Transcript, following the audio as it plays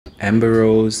Amber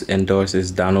Rose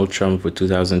endorses Donald Trump for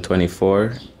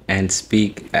 2024 and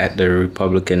speak at the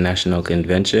Republican National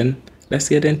Convention. Let's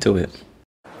get into it.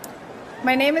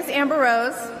 My name is Amber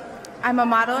Rose. I'm a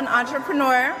model and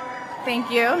entrepreneur.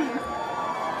 Thank you.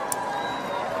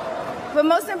 But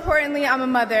most importantly, I'm a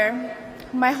mother.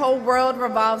 My whole world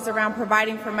revolves around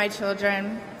providing for my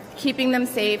children, keeping them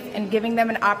safe, and giving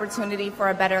them an opportunity for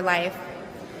a better life.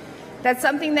 That's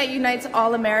something that unites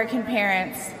all American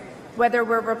parents, whether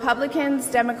we're Republicans,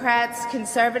 Democrats,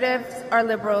 conservatives, or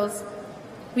liberals.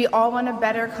 We all want a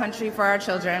better country for our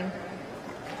children.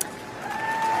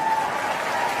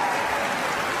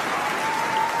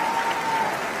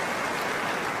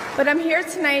 But I'm here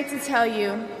tonight to tell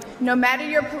you, no matter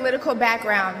your political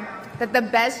background, that the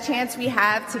best chance we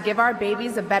have to give our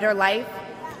babies a better life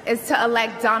is to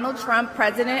elect Donald Trump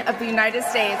President of the United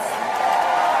States.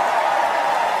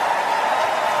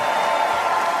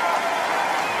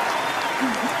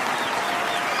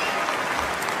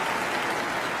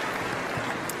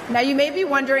 Now, you may be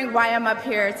wondering why I'm up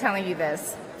here telling you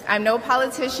this. I'm no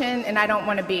politician, and I don't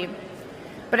want to be.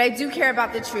 But I do care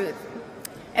about the truth.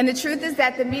 And the truth is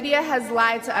that the media has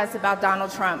lied to us about Donald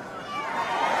Trump.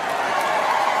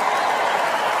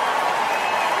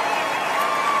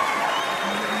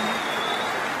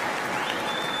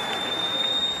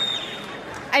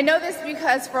 I know this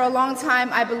because for a long time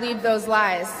I believed those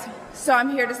lies. So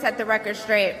I'm here to set the record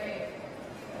straight.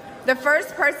 The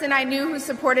first person I knew who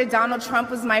supported Donald Trump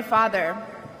was my father.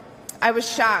 I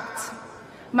was shocked.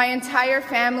 My entire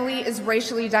family is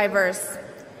racially diverse,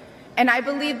 and I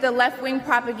believed the left-wing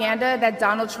propaganda that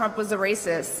Donald Trump was a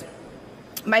racist.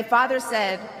 My father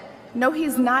said, "No,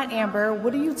 he's not, Amber.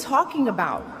 What are you talking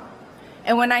about?"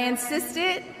 And when I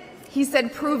insisted, he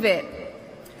said, "Prove it."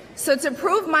 So to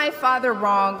prove my father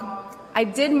wrong, I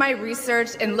did my research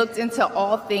and looked into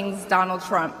all things Donald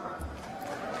Trump.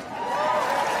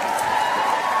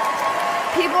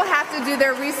 People have to do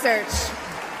their research.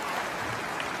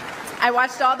 I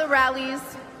watched all the rallies,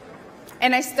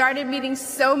 and I started meeting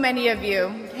so many of you,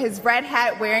 his red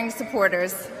hat wearing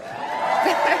supporters.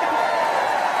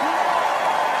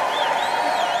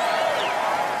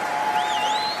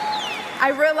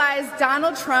 I realized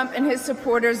Donald Trump and his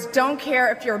supporters don't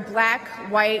care if you're black,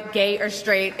 white, gay, or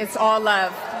straight. It's all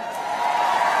love.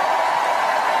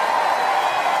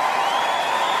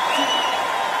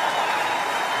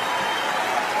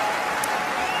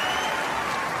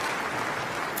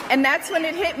 And that's when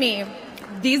it hit me.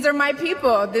 These are my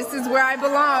people. This is where I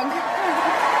belong.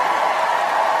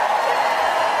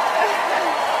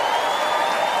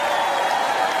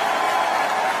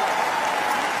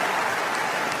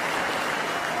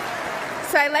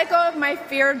 So I let go of my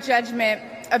fear of judgment,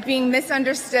 of being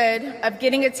misunderstood, of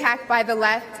getting attacked by the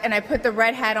left, and I put the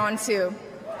red hat on too.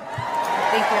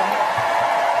 Thank you.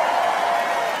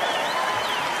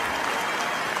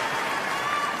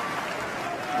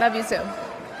 Love you too.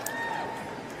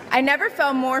 I never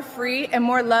felt more free and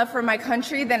more love for my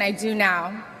country than I do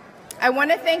now. I want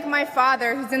to thank my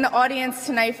father, who's in the audience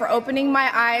tonight, for opening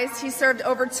my eyes. He served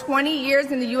over 20 years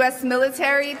in the U.S.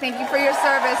 military. Thank you for your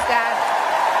service, Dad.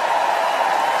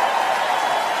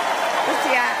 Where's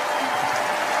he at?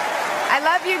 I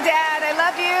love you, Dad. I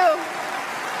love you.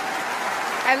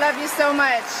 I love you so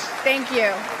much. Thank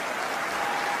you.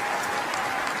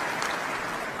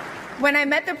 When I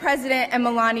met the President and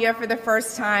Melania for the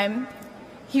first time,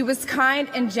 he was kind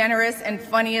and generous and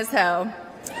funny as hell.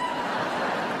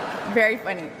 Very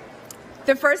funny.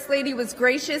 The First Lady was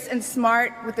gracious and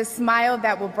smart with a smile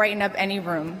that will brighten up any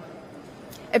room.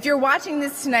 If you're watching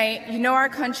this tonight, you know our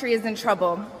country is in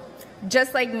trouble.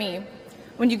 Just like me.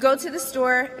 When you go to the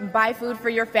store and buy food for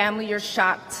your family, you're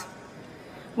shocked.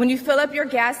 When you fill up your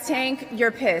gas tank, you're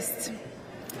pissed.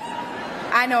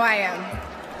 I know I am.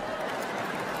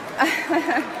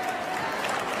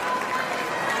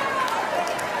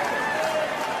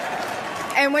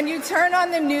 And when you turn on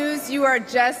the news, you are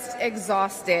just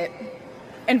exhausted.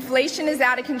 Inflation is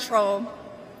out of control,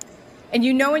 and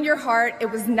you know in your heart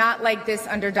it was not like this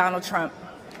under Donald Trump.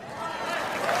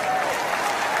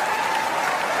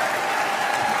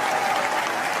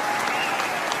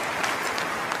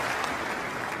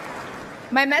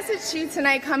 My message to you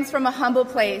tonight comes from a humble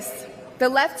place. The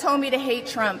left told me to hate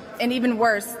Trump, and even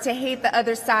worse, to hate the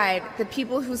other side, the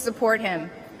people who support him.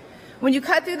 When you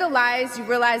cut through the lies, you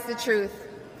realize the truth.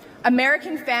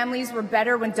 American families were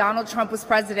better when Donald Trump was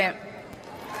president.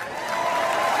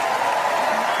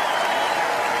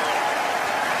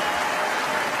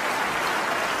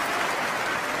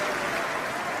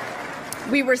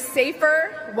 We were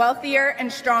safer, wealthier,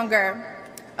 and stronger.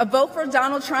 A vote for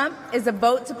Donald Trump is a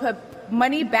vote to put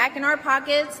money back in our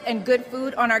pockets and good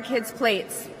food on our kids'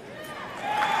 plates.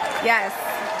 Yes.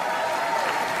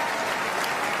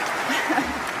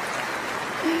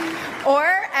 Or,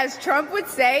 as Trump would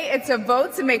say, it's a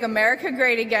vote to make America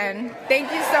great again.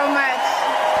 Thank you so much.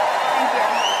 Thank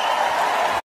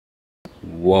you.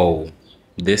 Whoa,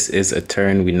 this is a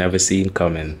turn we never seen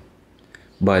coming.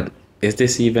 But is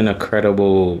this even a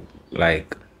credible,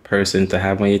 person to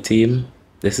have on your team?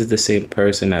 This is the same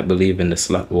person that believe in the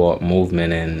slut walk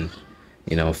movement and,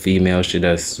 females should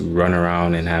just run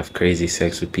around and have crazy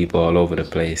sex with people all over the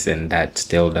place, and that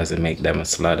still doesn't make them a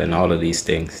slut and all of these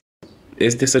things.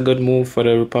 Is this a good move for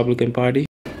the Republican Party?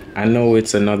 I know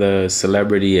it's another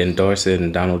celebrity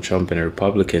endorsing Donald Trump and the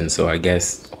Republicans, so I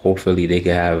guess hopefully they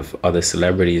could have other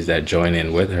celebrities that join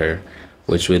in with her,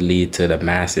 which would lead to the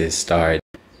masses start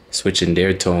switching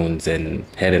their tones and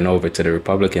heading over to the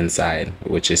Republican side,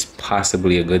 which is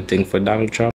possibly a good thing for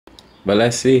Donald Trump. But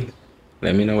let's see.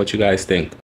 Let me know what you guys think.